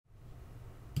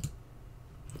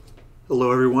Hello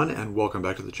everyone and welcome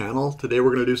back to the channel. Today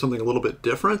we're going to do something a little bit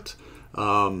different.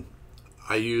 I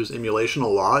use emulation a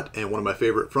lot, and one of my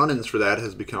favorite front ends for that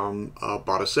has become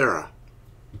Batocera.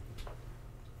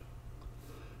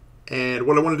 And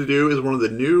what I wanted to do is one of the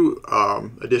new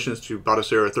additions to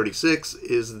Batocera 36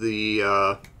 is the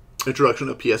introduction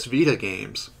of PSVITA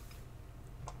games.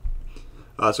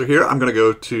 So here I'm going to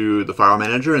go to the file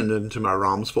manager and then to my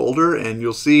ROMs folder, and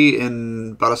you'll see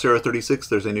in Batocera 36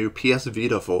 there's a new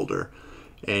PSVITA folder,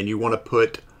 and you want to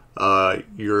put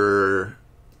your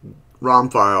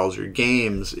ROM files, your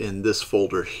games, in this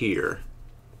folder here.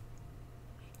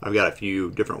 I've got a few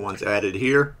different ones added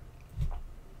here.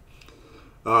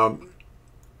 You're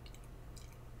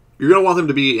going to want them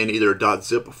to be in either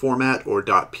 .zip format or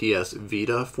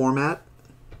 .psvita format.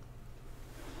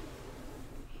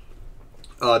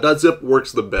 .zip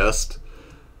works the best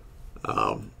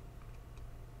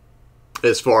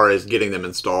as far as getting them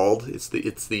installed. It's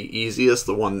the easiest,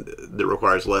 the one that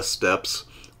requires less steps,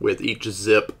 with each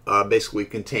zip basically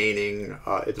containing,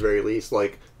 at the very least,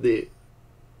 like the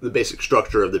basic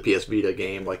structure of the PSVITA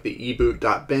game, like the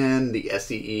eboot.bin, the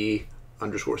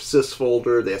SCE_sys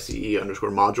folder, the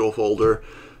SCE_module folder.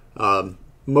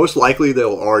 Most likely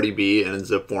they'll already be in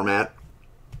zip format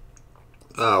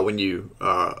when you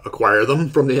acquire them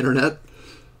from the internet.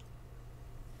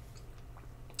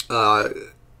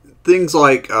 Things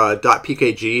like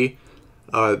 .pkg,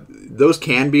 those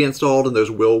can be installed and those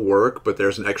will work, but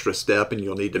there's an extra step, and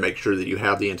you'll need to make sure that you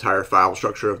have the entire file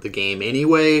structure of the game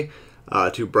anyway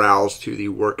to browse to the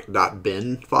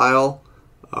work.bin file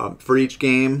for each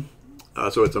game.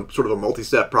 So it's sort of a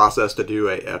multi-step process to do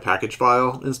a package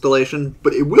file installation,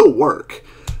 but it will work.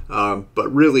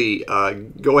 But really,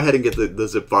 go ahead and get the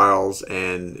zip files,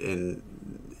 and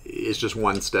it's just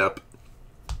one step.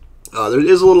 There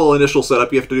is a little initial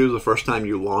setup you have to do the first time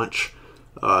you launch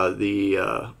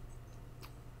the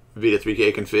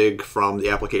v36 config from the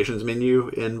applications menu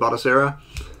in Batocera.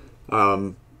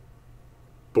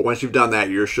 But once you've done that,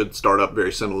 yours should start up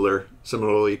very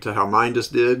similarly to how mine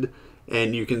just did.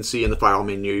 And you can see in the file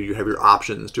menu you have your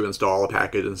options to install a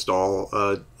package, install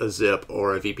a zip,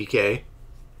 or a VPK.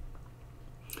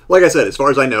 Like I said, as far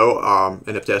as I know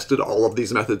and have tested, all of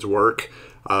these methods work,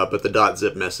 but the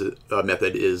 .zip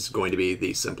method is going to be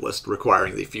the simplest,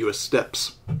 requiring the fewest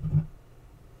steps.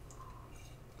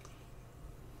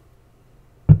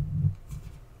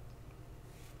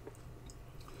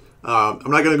 I'm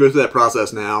not going to go through that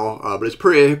process now, but it's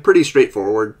pretty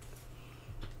straightforward.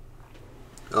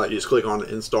 You just click on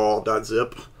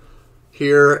install.zip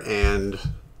here and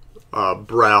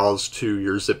browse to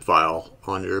your zip file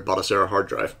on your Batocera hard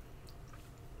drive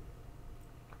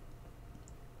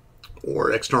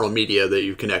or external media that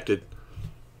you've connected.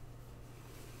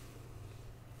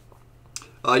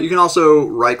 You can also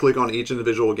right-click on each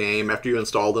individual game. After you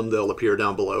install them, they'll appear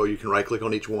down below. You can right-click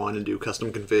on each one and do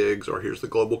custom configs, or here's the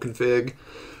global config.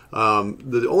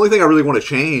 The only thing I really want to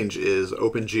change is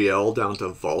OpenGL down to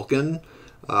Vulkan.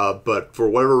 But for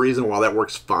whatever reason, while that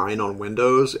works fine on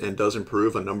Windows and does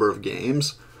improve a number of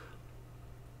games,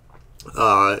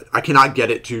 I cannot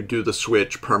get it to do the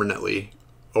switch permanently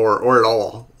or at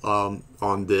all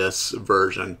on this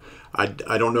version. I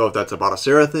don't know if that's a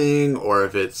Batocera thing or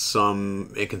if it's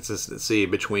some inconsistency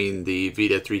between the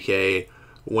v36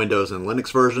 Windows and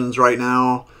Linux versions right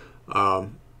now. But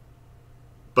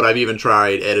I've even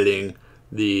tried editing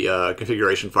the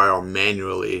configuration file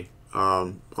manually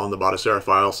on the Batocera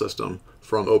file system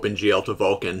from OpenGL to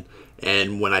Vulkan,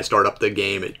 and when I start up the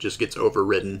game it just gets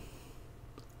overridden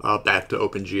back to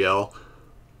OpenGL.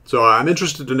 So I'm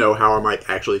interested to know how I might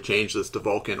actually change this to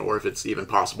Vulkan, or if it's even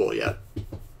possible yet.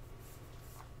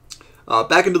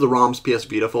 Back into the ROM's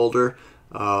PSVITA folder,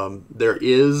 there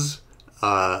is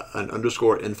an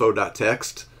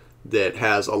 _info.txt that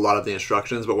has a lot of the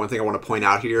instructions, but one thing I want to point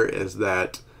out here is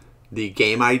that the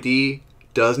game ID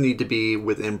does need to be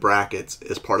within brackets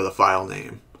as part of the file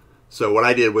name. So what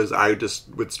I did was I just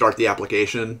would start the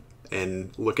application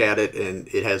and look at it, and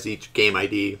it has each game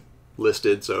ID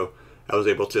listed, so I was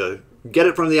able to get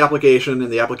it from the application in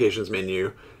the applications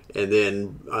menu and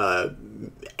then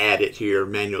add it here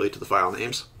manually to the file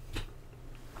names.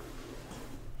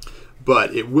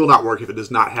 But it will not work if it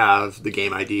does not have the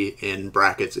game ID in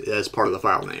brackets as part of the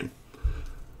file name.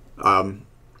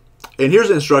 And here's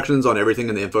the instructions on everything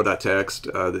in the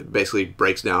info.txt that basically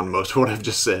breaks down most of what I've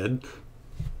just said.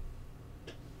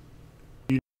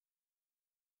 You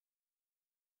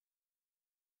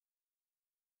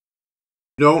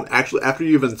don't actually, after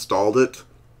you've installed it,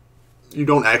 you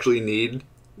don't actually need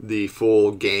the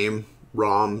full game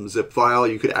ROM zip file.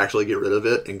 You could actually get rid of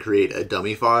it and create a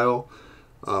dummy file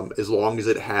as long as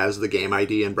it has the game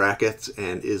ID in brackets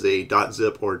and is a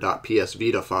 .zip or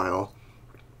 .psvita file.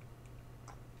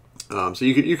 So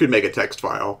you could make a text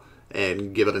file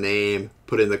and give it a name,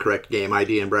 put in the correct game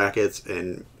ID in brackets,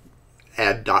 and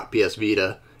add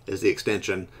 .psvita as the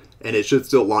extension, and it should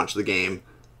still launch the game,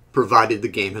 provided the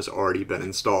game has already been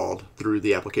installed through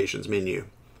the applications menu,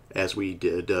 as we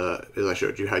did, as I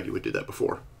showed you how you would do that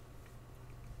before.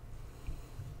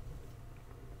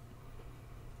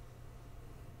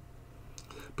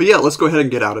 But yeah, let's go ahead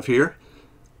and get out of here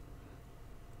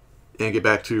and get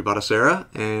back to Batocera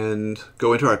and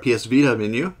go into our PS Vita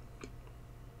menu.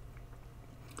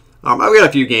 I've got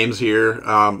a few games here.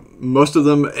 Most of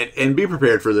them, and be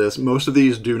prepared for this, most of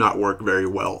these do not work very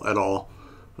well at all.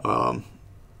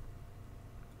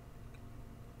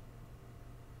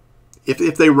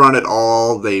 If they run at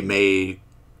all, they may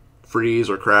freeze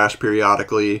or crash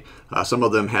periodically. Some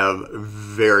of them have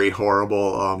very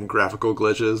horrible graphical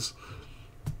glitches.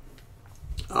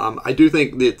 I do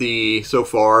think that so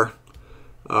far,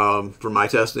 from my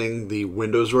testing, the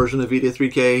Windows version of Vita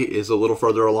 3K is a little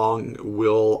further along.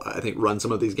 Will, I think, run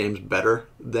some of these games better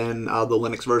than the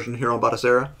Linux version here on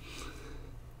Batocera.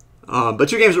 But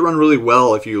two games that run really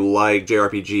well if you like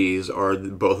JRPGs are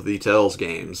both of the Tales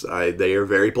games. They are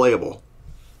very playable.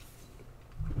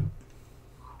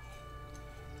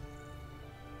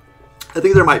 I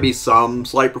think there might be some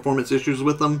slight performance issues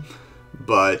with them,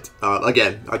 but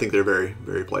again, I think they're very,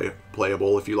 very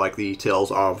playable if you like the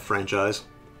Tales of franchise.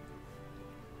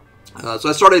 So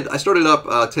I started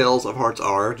up Tales of Hearts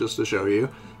R just to show you,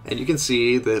 and you can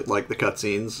see that like the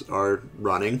cutscenes are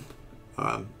running.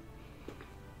 I'm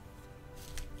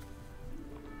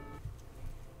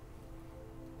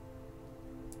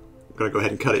gonna go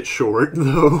ahead and cut it short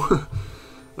though.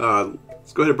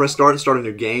 Let's go ahead and press start and start a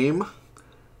new game.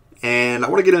 And I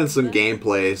want to get into some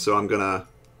gameplay, so I'm gonna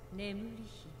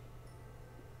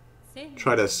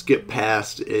try to skip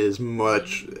past as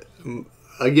much.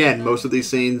 Again, most of these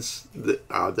scenes that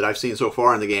I've seen so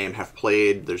far in the game have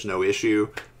played. There's no issue,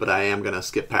 but I am gonna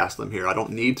skip past them here. I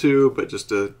don't need to, but just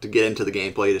to get into the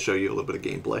gameplay, to show you a little bit of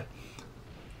gameplay.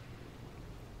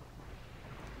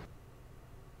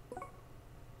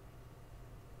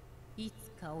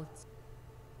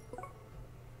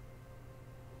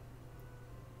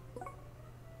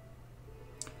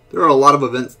 There are a lot of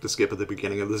events to skip at the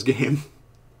beginning of this game.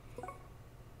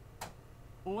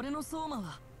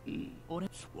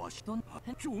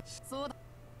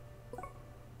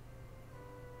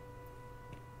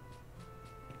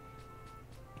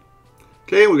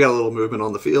 Okay, we got a little movement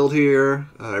on the field here.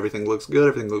 Everything looks good,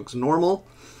 everything looks normal.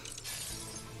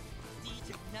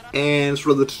 And it's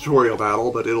for the tutorial battle,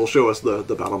 but it'll show us the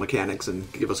battle mechanics and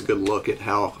give us a good look at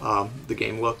how the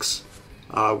game looks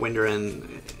when you're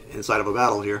inside of a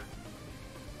battle here.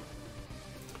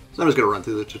 So I'm just going to run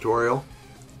through the tutorial.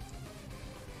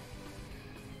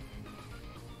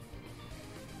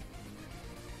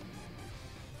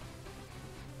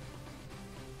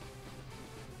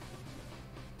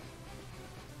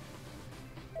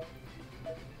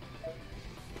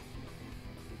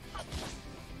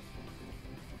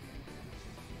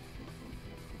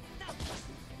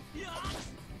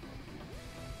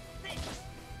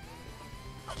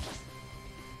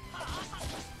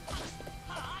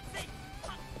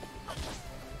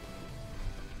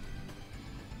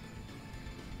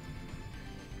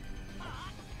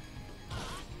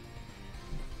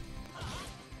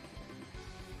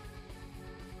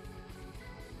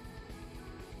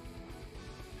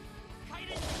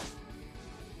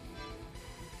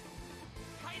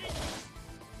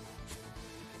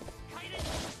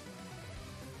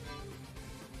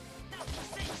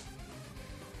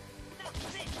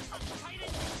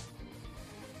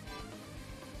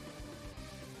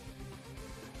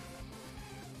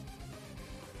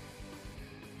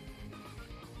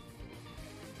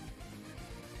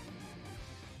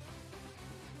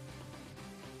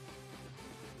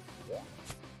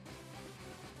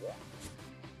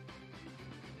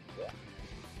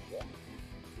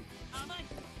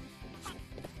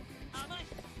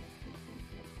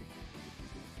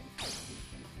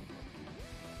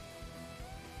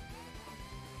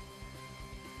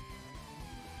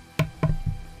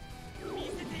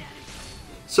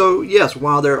 So yes,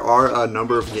 while there are a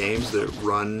number of games that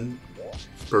run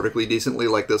perfectly decently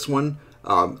like this one,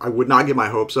 I would not get my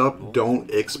hopes up. Don't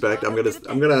expect. I'm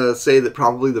gonna say that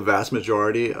probably the vast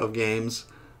majority of games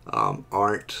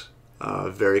aren't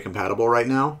very compatible right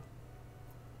now.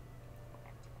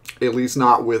 At least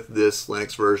not with this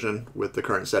Linux version with the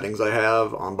current settings I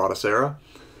have on Batocera.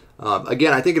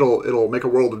 Again, I think it'll make a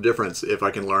world of difference if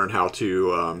I can learn how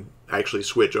to actually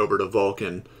switch over to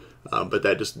Vulkan but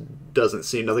that just doesn't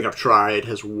seem, nothing I've tried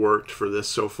has worked for this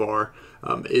so far.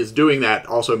 Is doing that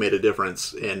also made a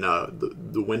difference in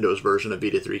the Windows version of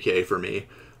Vita3K for me.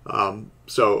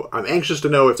 So I'm anxious to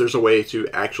know if there's a way to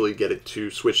actually get it to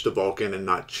switch to Vulkan and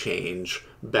not change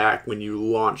back when you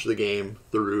launch the game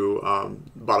through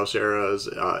Batocera's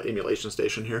emulation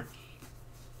station here.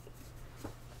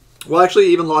 Well, actually,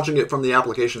 even launching it from the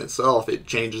application itself, it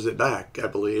changes it back, I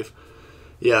believe.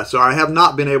 Yeah, so I have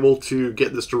not been able to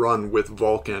get this to run with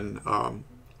Vulkan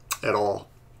at all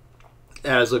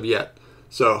as of yet.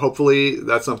 So hopefully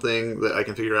that's something that I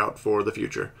can figure out for the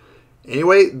future.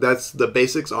 Anyway, that's the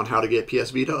basics on how to get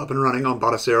PS Vita up and running on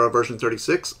Batocera version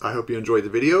 36. I hope you enjoyed the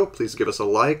video. Please give us a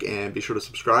like and be sure to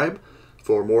subscribe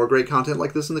for more great content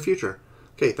like this in the future.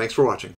 Okay, thanks for watching.